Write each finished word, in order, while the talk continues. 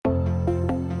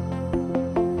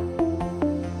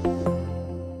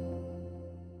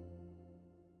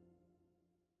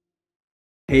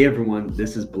Hey everyone,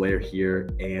 this is Blair here,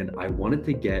 and I wanted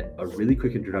to get a really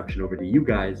quick introduction over to you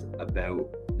guys about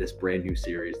this brand new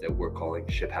series that we're calling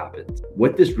Ship Happens.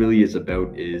 What this really is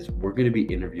about is we're going to be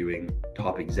interviewing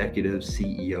top executives,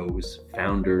 CEOs,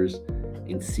 founders,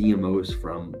 and CMOs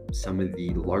from some of the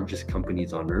largest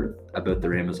companies on earth about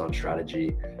their Amazon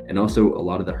strategy and also a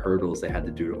lot of the hurdles they had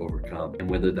to do to overcome. And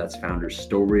whether that's founders'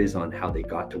 stories on how they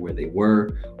got to where they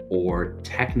were, or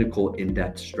technical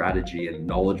in-depth strategy and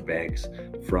knowledge banks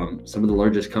from some of the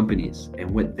largest companies and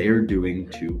what they're doing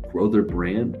to grow their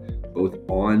brand both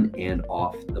on and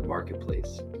off the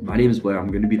marketplace. My name is Blair. I'm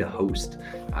going to be the host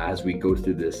as we go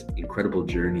through this incredible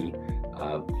journey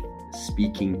of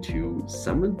speaking to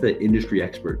some of the industry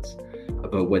experts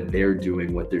about what they're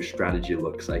doing, what their strategy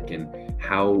looks like, and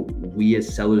how we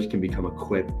as sellers can become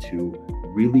equipped to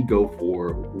really go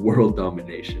for world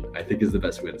domination, I think is the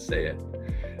best way to say it.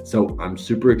 So I'm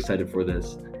super excited for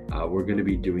this. We're going to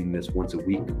be doing this once a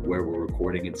week where we're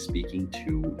recording and speaking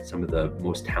to some of the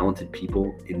most talented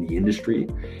people in the industry.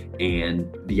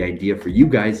 And the idea for you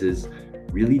guys is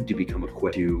really to become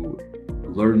equipped to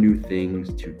learn new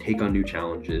things, to take on new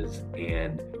challenges,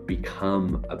 and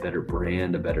become a better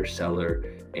brand, a better seller,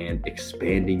 and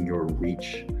expanding your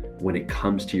reach when it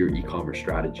comes to your e-commerce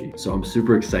strategy. So I'm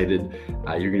super excited.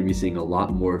 You're going to be seeing a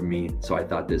lot more of me. So I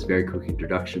thought this very quick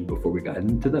introduction before we got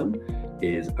into them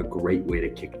is a great way to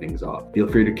kick things off. Feel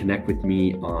free to connect with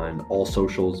me on all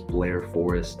socials, Blair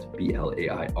Forrest,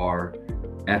 BLAIR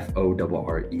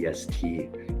FORREST.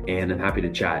 And I'm happy to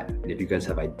chat. And if you guys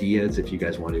have ideas, if you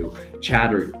guys want to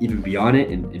chat or even be on it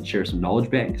and share some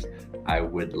knowledge banks, I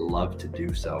would love to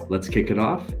do so. Let's kick it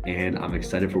off. And I'm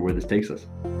excited for where this takes us.